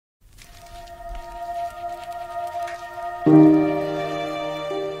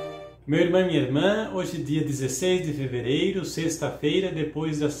Meu irmão e minha irmã, hoje dia 16 de fevereiro, sexta-feira,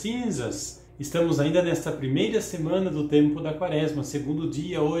 depois das cinzas. Estamos ainda nesta primeira semana do tempo da Quaresma, segundo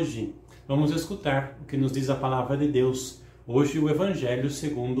dia hoje. Vamos escutar o que nos diz a Palavra de Deus. Hoje o Evangelho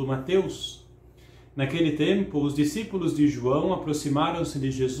segundo Mateus. Naquele tempo, os discípulos de João aproximaram-se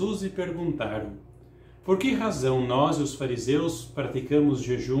de Jesus e perguntaram: por que razão nós e os fariseus praticamos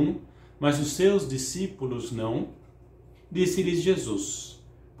jejum, mas os seus discípulos não? Disse-lhes Jesus: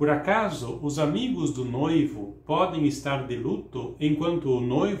 por acaso os amigos do noivo podem estar de luto enquanto o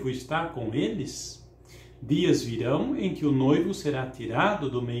noivo está com eles? Dias virão em que o noivo será tirado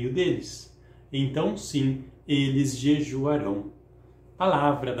do meio deles. Então sim, eles jejuarão.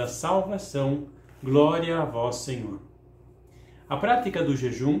 Palavra da Salvação. Glória a vós, Senhor. A prática do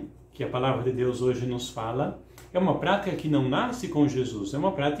jejum, que a Palavra de Deus hoje nos fala, é uma prática que não nasce com Jesus, é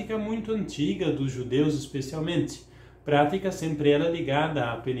uma prática muito antiga dos judeus especialmente. Prática sempre ela ligada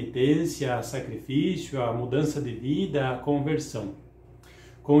à penitência, a sacrifício, à mudança de vida, à conversão.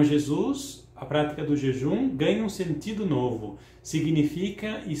 Com Jesus, a prática do jejum ganha um sentido novo.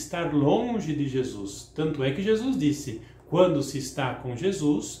 Significa estar longe de Jesus. Tanto é que Jesus disse, quando se está com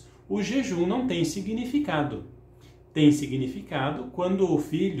Jesus, o jejum não tem significado. Tem significado quando o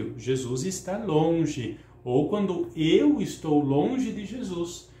Filho, Jesus, está longe, ou quando eu estou longe de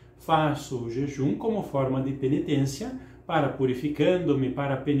Jesus. Faço o jejum como forma de penitência, para purificando-me,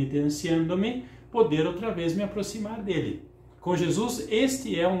 para penitenciando-me, poder outra vez me aproximar dele. Com Jesus,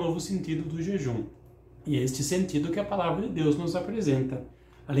 este é o novo sentido do jejum. E é este sentido que a Palavra de Deus nos apresenta.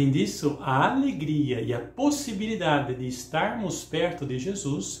 Além disso, a alegria e a possibilidade de estarmos perto de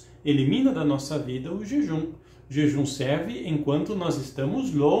Jesus elimina da nossa vida o jejum. O jejum serve enquanto nós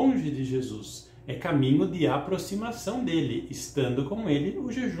estamos longe de Jesus. É caminho de aproximação dele. Estando com ele,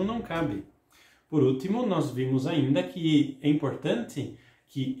 o jejum não cabe. Por último, nós vimos ainda que é importante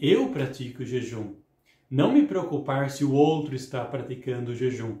que eu pratique o jejum. Não me preocupar se o outro está praticando o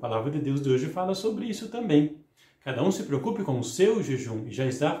jejum. A Palavra de Deus de hoje fala sobre isso também. Cada um se preocupe com o seu jejum e já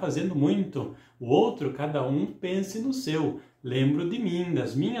está fazendo muito. O outro, cada um pense no seu. Lembro de mim,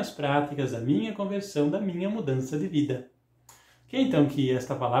 das minhas práticas, da minha conversão, da minha mudança de vida. O que então que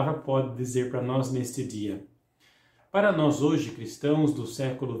esta palavra pode dizer para nós neste dia? Para nós hoje, cristãos do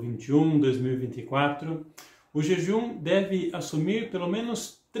século 21, 2024, o jejum deve assumir pelo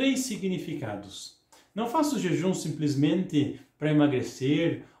menos 3 significados. Não faço jejum simplesmente para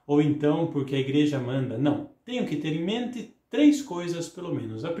emagrecer ou então porque a igreja manda. Não, tenho que ter em mente 3 coisas pelo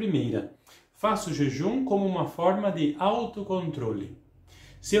menos. A primeira, faço jejum como uma forma de autocontrole.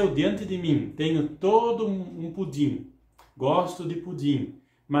 Se eu diante de mim tenho todo um pudim, gosto de pudim,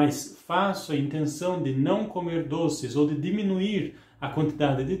 mas faço a intenção de não comer doces ou de diminuir a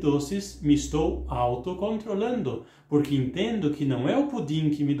quantidade de doces, me estou autocontrolando, porque entendo que não é o pudim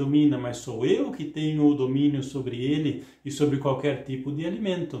que me domina, mas sou eu que tenho o domínio sobre ele e sobre qualquer tipo de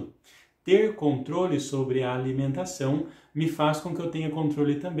alimento. Ter controle sobre a alimentação me faz com que eu tenha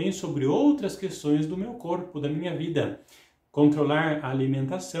controle também sobre outras questões do meu corpo, da minha vida. Controlar a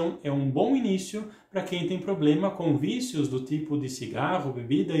alimentação é um bom início para quem tem problema com vícios do tipo de cigarro,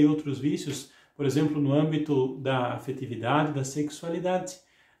 bebida e outros vícios, por exemplo, no âmbito da afetividade, da sexualidade.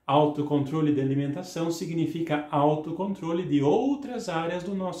 Autocontrole de alimentação significa autocontrole de outras áreas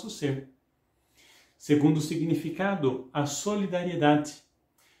do nosso ser. Segundo significado, a solidariedade.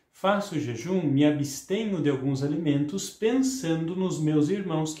 Faço jejum, me abstenho de alguns alimentos pensando nos meus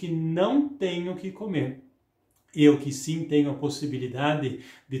irmãos que não tenho que comer. Eu que sim tenho a possibilidade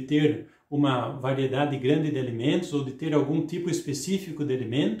de ter uma variedade grande de alimentos ou de ter algum tipo específico de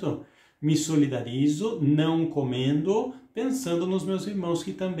alimento, me solidarizo não comendo, pensando nos meus irmãos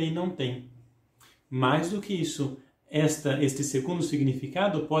que também não têm. Mais do que isso, este segundo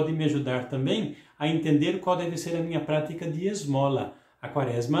significado pode me ajudar também a entender qual deve ser a minha prática de esmola. A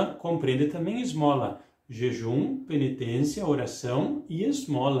Quaresma compreende também esmola, jejum, penitência, oração e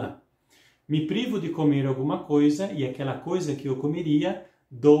esmola. Me privo de comer alguma coisa e aquela coisa que eu comeria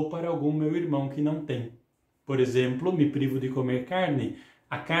dou para algum meu irmão que não tem. Por exemplo, me privo de comer carne.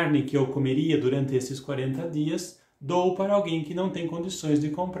 A carne que eu comeria durante esses 40 dias dou para alguém que não tem condições de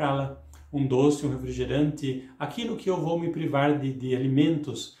comprá-la. Um doce, um refrigerante, aquilo que eu vou me privar de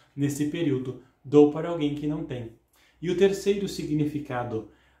alimentos nesse período, dou para alguém que não tem. E o terceiro significado,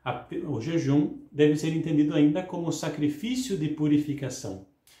 o jejum, deve ser entendido ainda como sacrifício de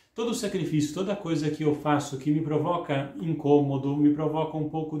purificação. Todo sacrifício, toda coisa que eu faço que me provoca incômodo, me provoca um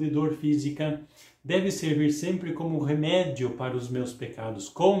pouco de dor física, deve servir sempre como remédio para os meus pecados,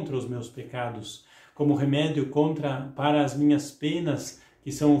 contra os meus pecados, como remédio para as minhas penas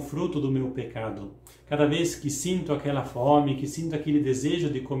que são o fruto do meu pecado. Cada vez que sinto aquela fome, que sinto aquele desejo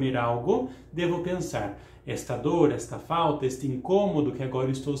de comer algo, devo pensar esta dor, esta falta, este incômodo que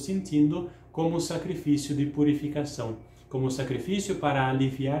agora estou sentindo como sacrifício de purificação, como sacrifício para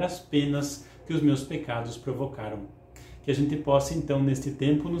aliviar as penas que os meus pecados provocaram. Que a gente possa, então, neste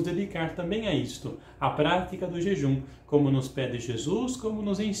tempo, nos dedicar também a isto, à prática do jejum, como nos pede Jesus, como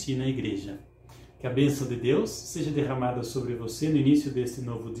nos ensina a Igreja. Que a bênção de Deus seja derramada sobre você no início deste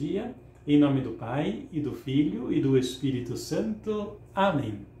novo dia, em nome do Pai, e do Filho, e do Espírito Santo.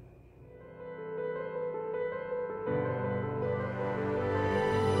 Amém.